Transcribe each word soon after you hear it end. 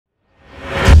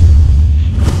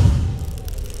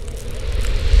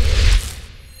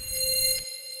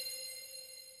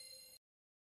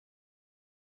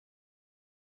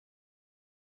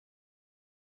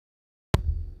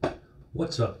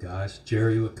What's up, guys?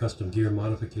 Jerry with Custom Gear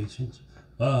Modifications.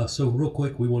 So real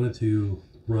quick, we wanted to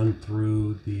run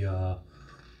through the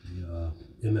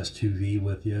MS2V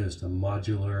with you. It's the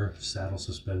Modular Saddle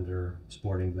Suspender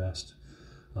Sporting Vest.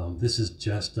 This is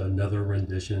just another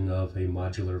rendition of a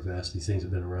modular vest. These things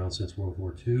have been around since World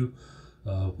War II.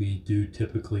 We do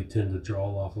typically tend to draw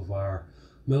off of our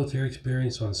military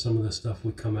experience on some of the stuff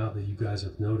we come out that you guys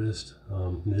have noticed.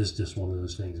 This is just one of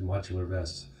those things. Modular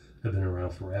vests have been around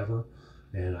forever,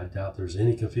 and I doubt there's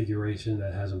any configuration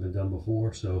that hasn't been done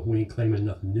before, so we ain't claiming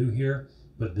nothing new here,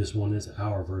 but this one is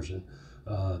our version.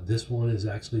 This one is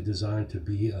actually designed to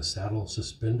be a saddle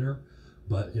suspender,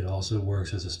 but it also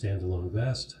works as a standalone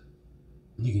vest.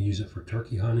 You can use it for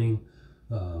turkey hunting,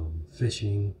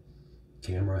 fishing,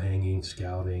 camera hanging,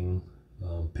 scouting,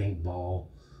 paintball,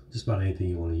 just about anything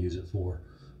you want to use it for.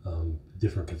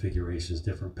 Different configurations,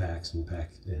 different packs and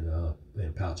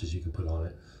pouches you can put on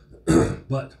it.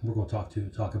 But we're going to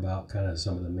talk about kind of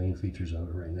some of the main features of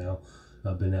it right now.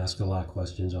 I've been asked a lot of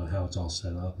questions on how it's all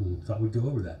set up and thought we'd go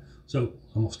over that. So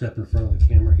I'm going to step in front of the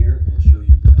camera here and show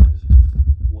you guys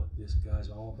what this guy's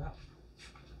all about.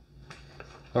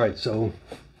 All right, so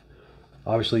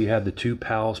obviously you have the two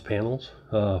PALS panels,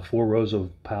 4 rows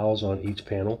of PALS on each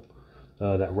panel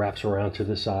that wraps around to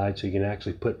the side, so you can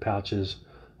actually put pouches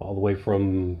all the way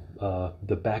from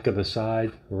the back of the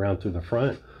side around to the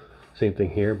front. Same thing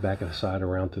here, back of the side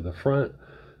around to the front.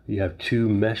 You have 2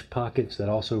 mesh pockets that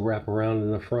also wrap around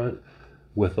in the front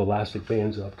with elastic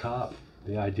bands up top.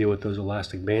 The idea with those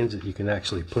elastic bands is that you can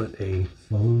actually put a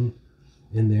phone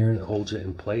in there and it holds it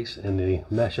in place, and the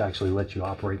mesh actually lets you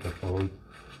operate the phone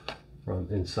from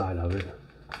inside of it.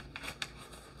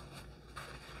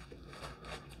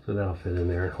 So that'll fit in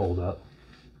there and hold up.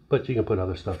 But you can put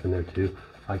other stuff in there too.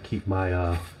 I keep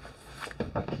my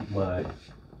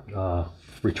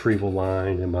retrieval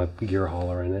line and my gear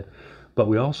hauler in it. But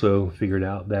we also figured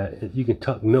out that you can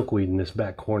tuck milkweed in this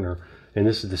back corner, and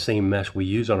this is the same mesh we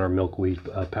use on our milkweed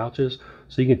pouches.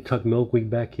 So you can tuck milkweed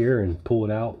back here and pull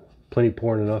it out, plenty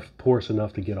porous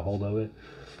enough to get a hold of it.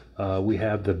 We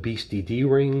have the Beastie D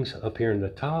rings up here in the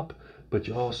top, but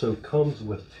it also comes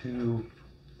with 2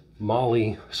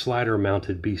 Molly slider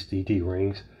mounted Beastie D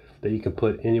rings that you can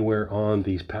put anywhere on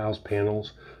these PALS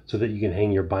panels, so that you can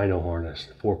hang your bino harness,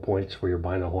 4 points for your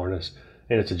bino harness,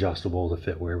 and it's adjustable to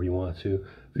fit wherever you want it to.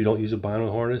 If you don't use a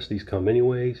bino harness, these come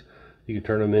anyways. You can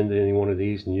turn them into any one of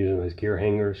these and use them as gear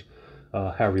hangers,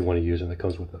 however you want to use them. It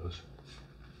comes with those.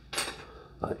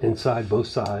 Inside both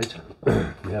sides,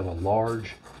 we have a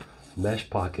large mesh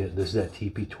pocket. This is that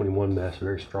TP21 mesh,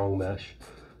 very strong mesh.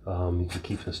 You can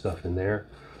keep some stuff in there.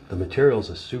 The material is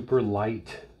a super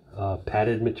light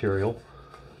padded material,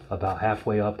 about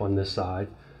halfway up on this side,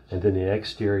 and then the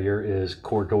exterior is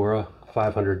Cordura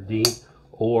 500D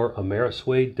or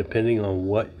Amerisuede, depending on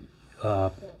what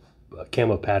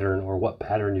camo pattern or what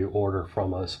pattern you order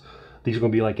from us. These are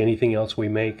going to be like anything else we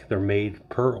make. They're made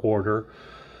per order.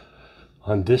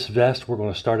 On this vest, we're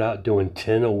going to start out doing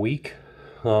 10 a week.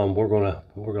 We're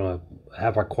gonna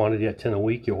have our quantity at 10 a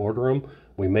week. You order them,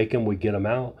 we make them, we get them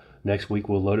out. Next week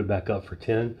we'll load it back up for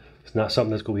 10. It's not something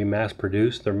that's going to be mass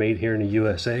produced. They're made here in the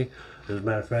USA. As a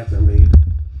matter of fact, they're made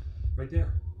right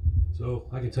there. So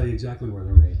I can tell you exactly where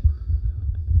they're made.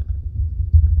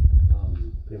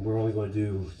 And we're only going to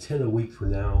do 10 a week for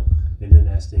now. And then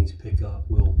as things pick up,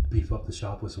 we'll beef up the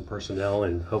shop with some personnel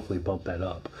and hopefully bump that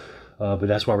up. But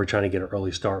that's why we're trying to get an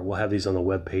early start. We'll have these on the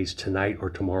web page tonight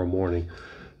or tomorrow morning,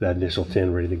 that initial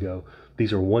 10 ready to go.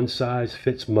 These are one size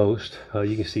fits most.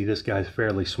 You can see this guy's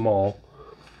fairly small,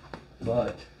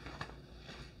 but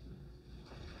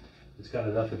it's got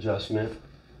enough adjustment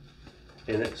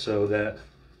in it so that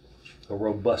a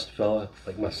robust fella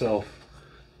like myself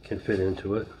can fit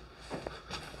into it.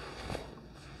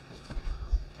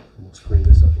 We'll screen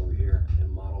this up over here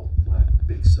and model my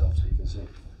big self so you can see.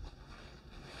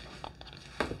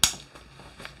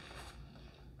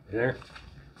 There.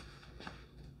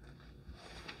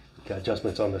 Got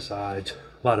adjustments on the sides.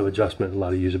 A lot of adjustment, a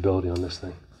lot of usability on this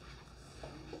thing.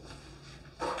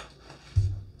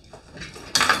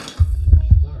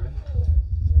 Alright.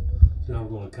 So now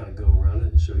we're going to kind of go around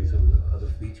it and show you some of the other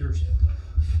features.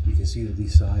 You can see that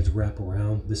these sides wrap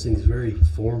around. This thing is very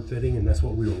form-fitting, and that's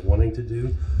what we were wanting to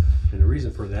do. And the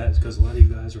reason for that is because a lot of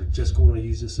you guys are just going to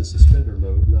use this in suspender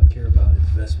mode, not care about its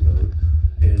vest mode,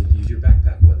 and use your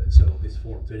backpack with it. So it's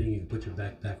form-fitting. You can put your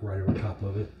backpack right over top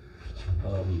of it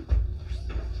and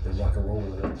rock and roll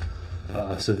with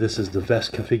it. So this is the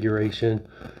vest configuration.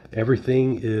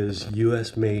 Everything is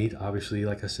US made, obviously,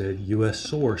 like I said, US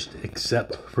sourced,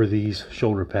 except for these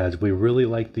shoulder pads. We really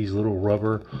like these little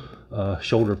rubber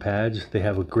shoulder pads. They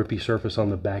have a grippy surface on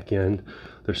the back end.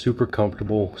 They're super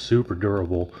comfortable, super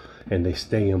durable, and they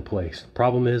stay in place.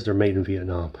 Problem is they're made in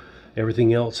Vietnam.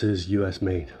 Everything else is US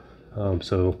made.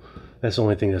 So that's the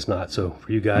only thing that's not. So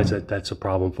for you guys that's a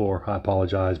problem for, I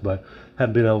apologize, but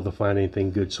haven't been able to find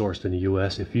anything good sourced in the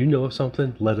US. If you know of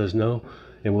something, let us know,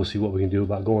 and we'll see what we can do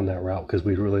about going that route, because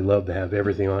we'd really love to have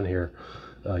everything on here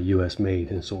US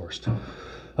made and sourced.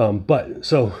 But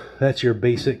so that's your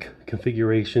basic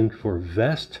configuration for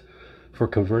vest. For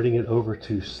converting it over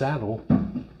to saddle,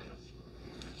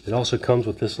 it also comes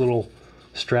with this little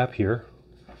strap here.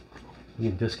 You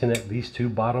can disconnect these two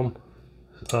bottom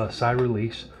side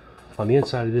release. On the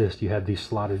inside of this, you have these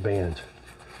slotted bands.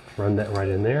 Run that right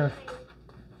in there.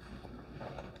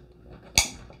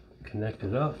 Connect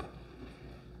it up.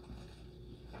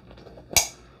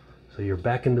 So you're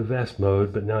back into vest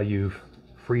mode, but now you've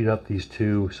freed up these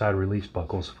two side release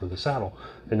buckles for the saddle.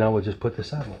 And now we'll just put the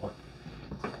saddle on.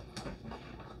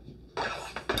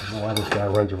 Why this guy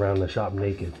runs around the shop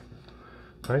naked.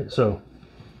 All right, so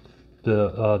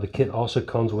the kit also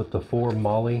comes with the 4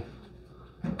 MOLLE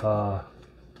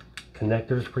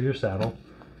connectors for your saddle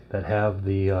that have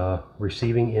the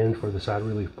receiving end for the side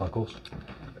relief buckles.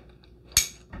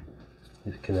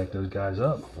 Just connect those guys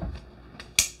up.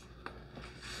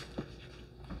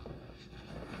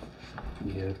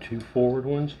 You have 2 forward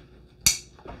ones.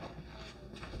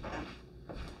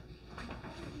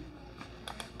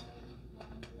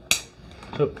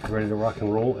 So ready to rock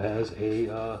and roll as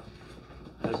a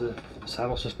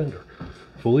saddle suspender.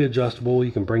 Fully adjustable.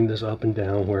 You can bring this up and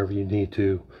down wherever you need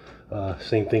to.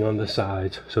 Same thing on the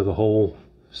sides. So the whole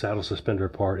saddle suspender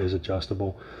part is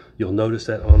adjustable. You'll notice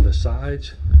that on the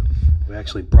sides, we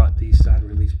actually brought these side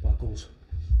release buckles.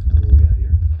 What do we got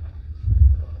here?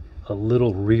 A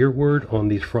little rearward on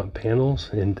these front panels,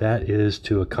 and that is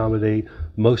to accommodate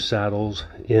most saddles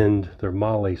in their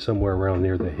MOLLE somewhere around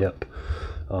near the hip.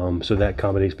 So that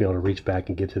accommodates being able to reach back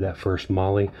and get to that first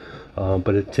MOLLE.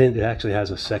 But it actually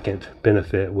has a second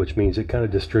benefit, which means it kind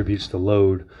of distributes the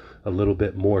load a little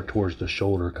bit more towards the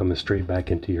shoulder, coming straight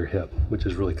back into your hip, which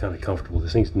is really kind of comfortable.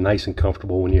 This thing's nice and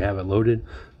comfortable when you have it loaded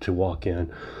to walk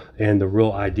in. And the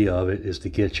real idea of it is to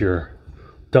get your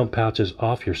dump pouches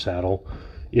off your saddle,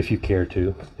 if you care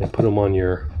to, and put them on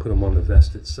the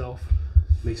vest itself.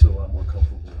 Makes it a lot more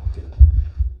comfortable to walk in.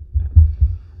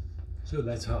 So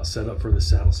that's how it's set up for the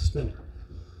saddle suspender.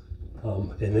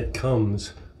 And it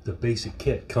comes, the basic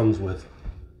kit comes with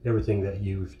everything that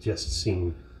you've just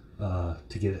seen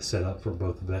to get it set up for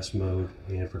both vest mode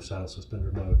and for saddle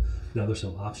suspender mode. Now there's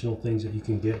some optional things that you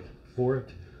can get for it.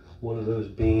 One of those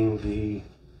being the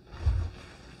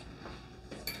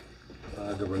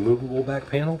removable back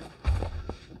panel,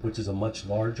 which is a much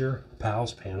larger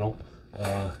PALS panel.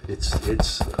 It's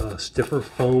a stiffer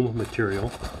foam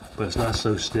material, but it's not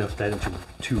so stiff that it's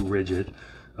too rigid.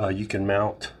 You can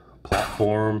mount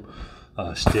platform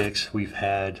sticks. We've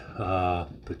had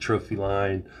the Trophy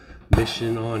Line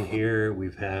Mission on here.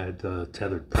 We've had the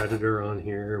Tethered Predator on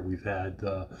here. We've had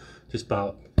just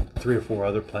about 3 or 4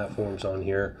 other platforms on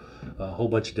here. A whole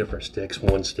bunch of different sticks,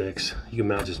 1 sticks. You can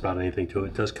mount just about anything to it.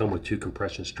 It does come with 2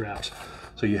 compression straps.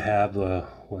 So you have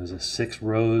 6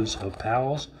 rows of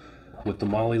PALS with the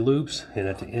MOLLE loops, and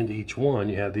at the end of each one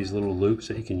you have these little loops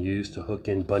that you can use to hook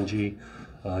in bungee,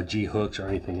 G hooks, or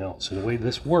anything else. And the way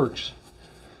this works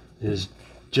is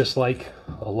just like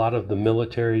a lot of the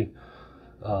military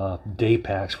day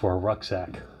packs for a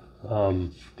rucksack.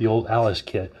 The old Alice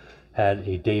kit had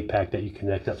a day pack that you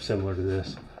connect up similar to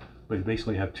this, but you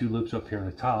basically have 2 loops up here on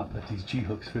the top that these G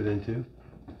hooks fit into.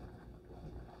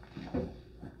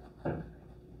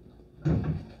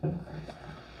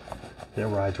 And it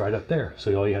rides right up there.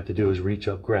 So all you have to do is reach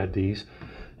up, grab these,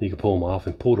 and you can pull them off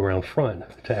and pull it around front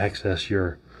to access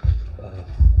your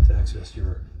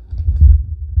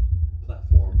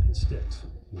platform and sticks.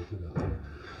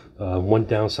 One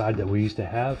downside that we used to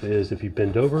have is if you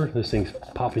bend over, this thing's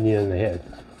popping you in the head,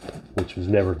 which was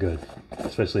never good,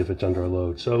 especially if it's under a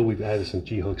load. So we've added some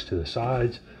G hooks to the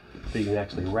sides that you can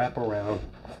actually wrap around,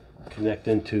 connect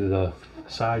into the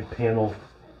side panel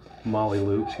MOLLE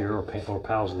loops here, or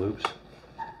PALS loops.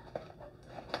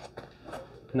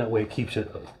 And that way it keeps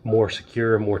it more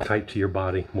secure, more tight to your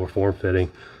body, more form-fitting.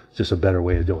 It's just a better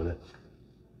way of doing it.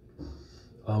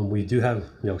 We do have,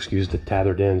 excuse the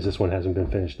tethered ends. This one hasn't been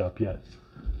finished up yet,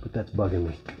 but that's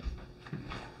bugging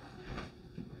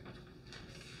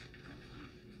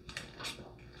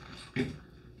me.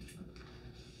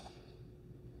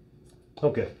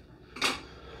 Okay.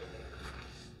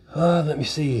 Let me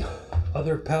see.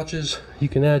 Other pouches you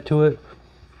can add to it.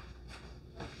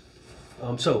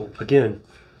 So again,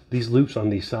 these loops on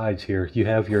these sides here, you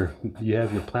have your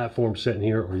platform sitting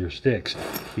here or your sticks.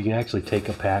 You can actually take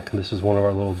a pack, and this is one of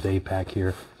our little day pack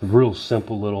here. Real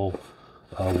simple little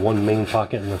one main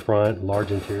pocket in the front,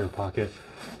 large interior pocket,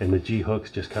 and the G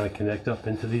hooks just kind of connect up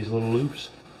into these little loops.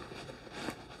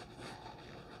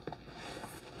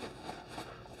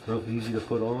 Real easy to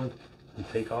put on and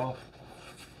take off.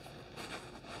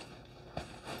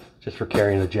 Just for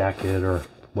carrying a jacket or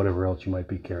whatever else you might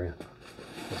be carrying.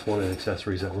 That's one of the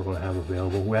accessories that we're going to have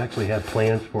available. We actually have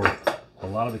plans for a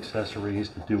lot of accessories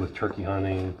to do with turkey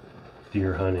hunting,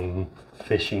 deer hunting,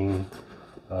 fishing,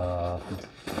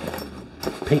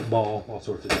 paintball, all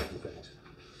sorts of different things.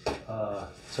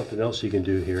 Something else you can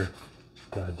do here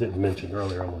that I didn't mention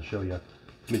earlier, I'm going to show you.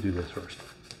 Let me do this first.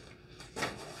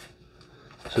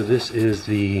 So this is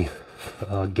the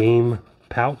game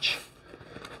pouch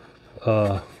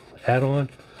add-on.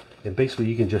 And basically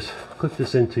you can just clip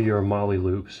this into your molly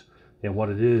loops, and what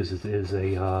it is it's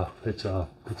a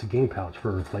game pouch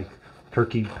for like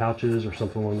turkey pouches or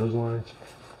something along those lines.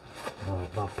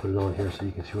 I'll put it on here so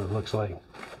you can see what it looks like.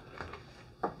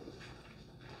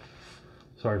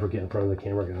 Sorry for getting in front of the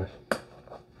camera, guys.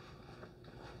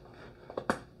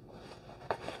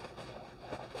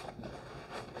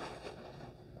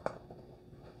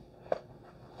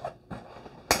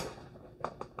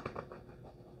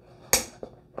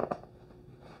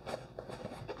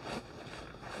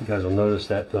 You guys will notice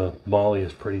that the molly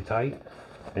is pretty tight,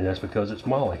 and that's because it's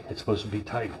molly. It's supposed to be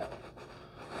tight.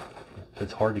 If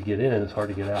it's hard to get in, it's hard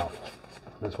to get out.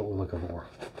 That's what we're looking for.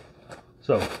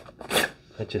 So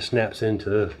that just snaps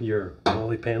into your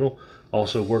molly panel.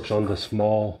 Also works on the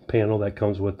small panel that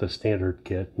comes with the standard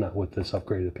kit, not with this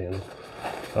upgraded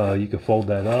panel. You can fold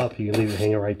that up. You can leave it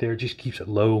hanging right there. It just keeps it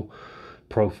low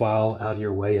profile out of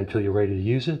your way until you're ready to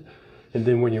use it. And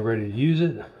then when you're ready to use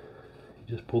it, you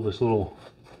just pull this little,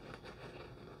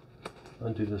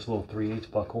 undo this little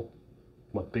 3/8 buckle.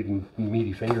 My big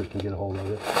meaty fingers can get a hold of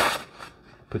it.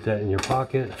 Put that in your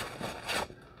pocket,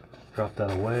 drop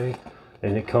that away,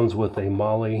 and it comes with a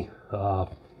molly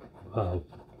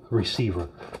receiver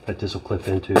that this will clip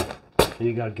into. And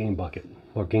you got a game bucket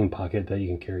or game pocket that you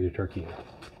can carry your turkey in,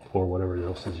 or whatever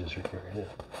else it is you're carrying in.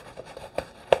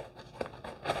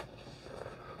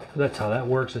 So that's how that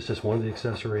works. It's just one of the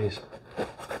accessories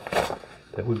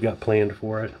that we've got planned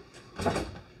for it.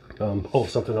 Oh,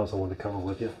 something else I wanted to cover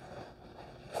with you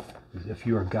is if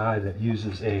you're a guy that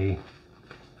uses a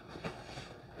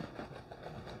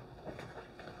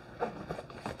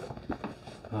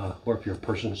or if you're a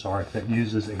person, sorry, that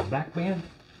uses a back band,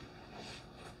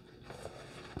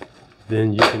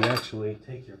 then you can actually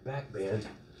take your back band.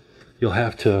 You'll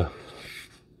have to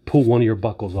pull one of your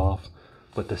buckles off,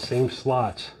 but the same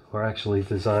slots are actually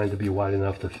designed to be wide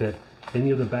enough to fit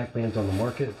any of the back bands on the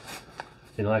market.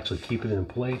 It'll actually keep it in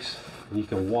place, and you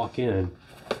can walk in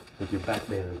with your back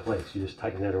band in place. You just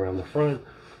tighten that around the front,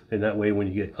 and that way when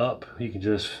you get up, you can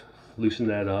just loosen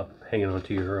that up, hang it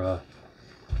onto your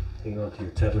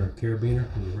tether carabiner,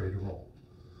 and you're ready to roll.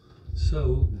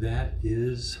 So that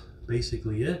is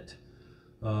basically it.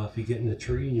 If you get in the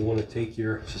tree and you want to take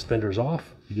your suspenders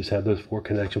off, you just have those 4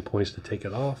 connection points to take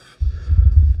it off.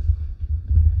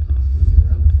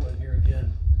 Around the front here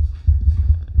again.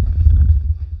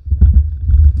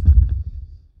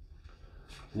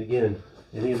 And again,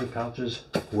 any of the pouches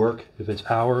work. If it's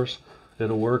ours,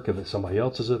 it'll work. If it's somebody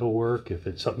else's, it'll work. If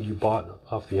it's something you bought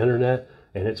off the internet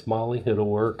and it's molly, it'll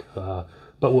work. But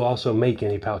we'll also make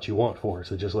any pouch you want for it,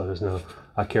 so just let us know.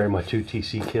 I carry my 2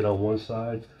 TC kit on one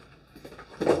side.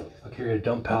 I carry a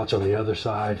dump pouch on the other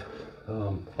side.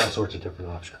 All sorts of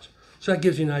different options. So that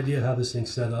gives you an idea of how this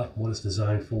thing's set up, what it's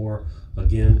designed for.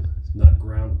 Again, it's not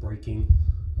groundbreaking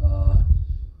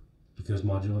because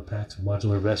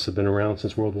modular vests have been around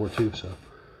since World War II. So,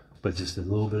 but just a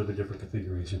little bit of a different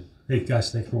configuration. Hey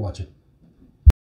guys, thanks for watching.